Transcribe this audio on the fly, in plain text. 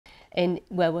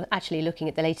where we're actually looking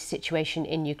at the latest situation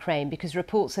in Ukraine, because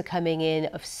reports are coming in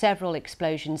of several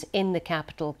explosions in the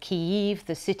capital, Kyiv.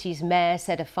 The city's mayor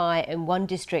said a fire in one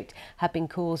district had been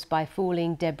caused by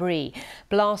falling debris.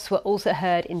 Blasts were also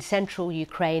heard in central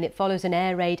Ukraine. It follows an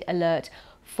air raid alert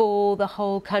for the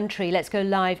whole country. Let's go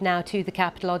live now to the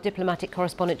capital. Our diplomatic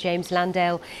correspondent James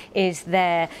Landale is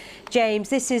there. James,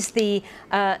 this is the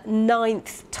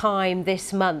ninth time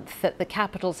this month that the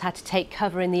capital's had to take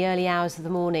cover in the early hours of the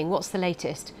morning. What's the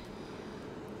latest?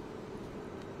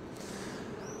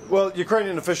 Well,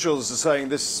 Ukrainian officials are saying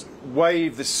this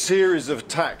wave, this series of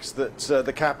attacks that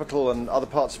the capital and other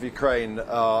parts of Ukraine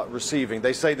are receiving,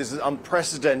 they say this is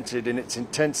unprecedented in its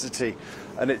intensity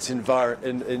and its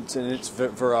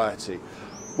variety.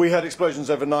 We had explosions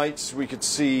overnight. We could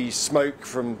see smoke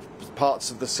from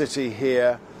parts of the city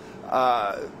here.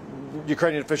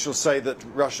 Ukrainian officials say that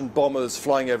Russian bombers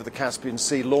flying over the Caspian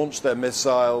Sea launched their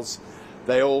missiles.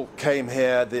 They all came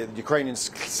here. The Ukrainians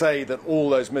say that all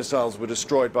those missiles were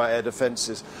destroyed by air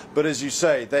defences. But as you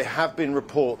say, there have been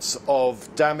reports of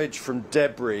damage from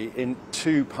debris in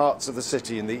two parts of the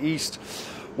city in the east,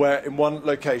 where in one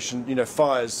location,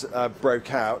 fires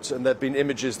broke out, and there have been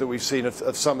images that we've seen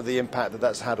of some of the impact that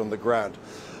that's had on the ground.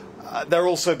 There have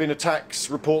also been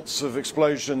attacks, reports of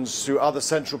explosions to other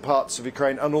central parts of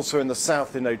Ukraine, and also in the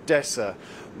south in Odessa,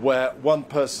 where one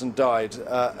person died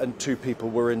and two people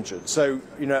were injured. So,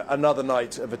 another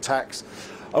night of attacks.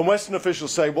 And Western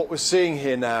officials say what we're seeing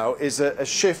here now is a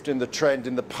shift in the trend.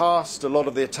 In the past, a lot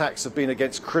of the attacks have been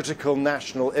against critical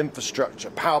national infrastructure,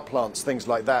 power plants, things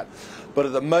like that. But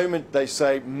at the moment, they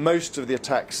say most of the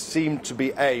attacks seem to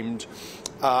be aimed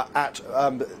at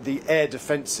the air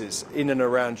defences in and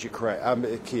around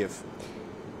Kyiv.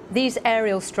 These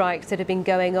aerial strikes that have been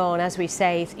going on, as we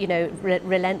say,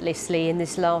 relentlessly in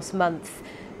this last month,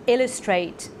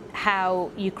 illustrate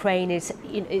how Ukraine is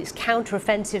its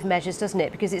counter-offensive measures, doesn't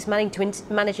it? Because it's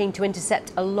managing to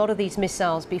intercept a lot of these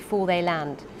missiles before they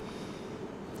land.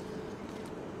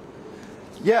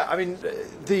 Yeah, I mean,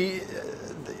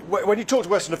 when you talk to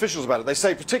Western officials about it, they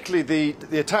say particularly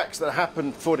the attacks that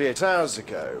happened 48 hours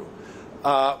ago,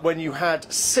 when you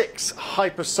had 6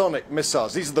 hypersonic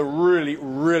missiles. These are the really,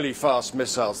 really fast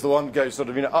missiles. The one goes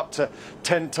up to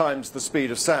 10 times the speed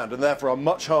of sound, and therefore are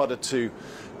much harder to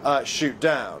shoot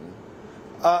down.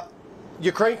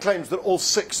 Ukraine claims that all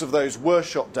 6 of those were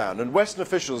shot down, and Western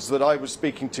officials that I was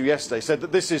speaking to yesterday said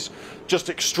that this is just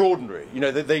extraordinary.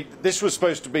 This was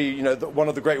supposed to be, one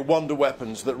of the great wonder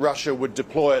weapons that Russia would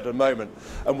deploy at a moment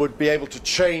and would be able to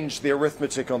change the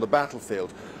arithmetic on the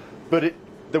battlefield. But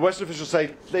the Western officials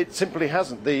say it simply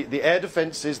hasn't. The air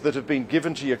defences that have been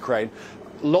given to Ukraine,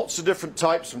 lots of different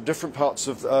types from different parts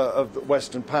of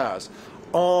Western powers,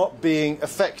 are being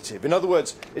effective. In other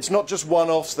words, it's not just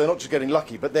one-offs, they're not just getting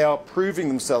lucky, but they are proving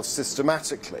themselves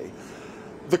systematically.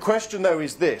 The question, though,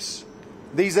 is this.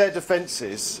 These air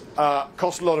defences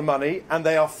cost a lot of money, and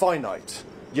they are finite.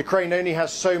 Ukraine only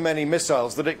has so many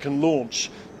missiles that it can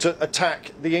launch to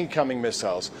attack the incoming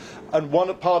missiles. And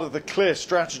one part of the clear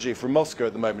strategy from Moscow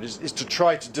at the moment is to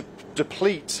try to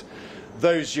deplete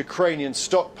those Ukrainian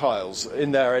stockpiles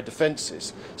in their air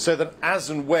defences, so that as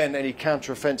and when any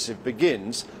counter-offensive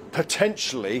begins,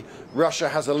 potentially Russia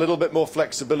has a little bit more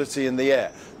flexibility in the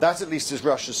air. That at least is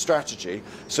Russia's strategy.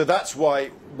 So that's why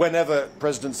whenever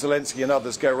President Zelensky and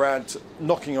others go around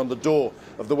knocking on the door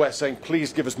of the West saying,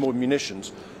 please give us more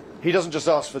munitions, he doesn't just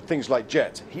ask for things like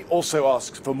jets, he also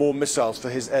asks for more missiles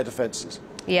for his air defences.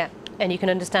 Yeah, and you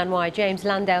can understand why. James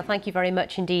Landale, thank you very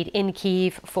much indeed in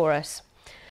Kyiv for us.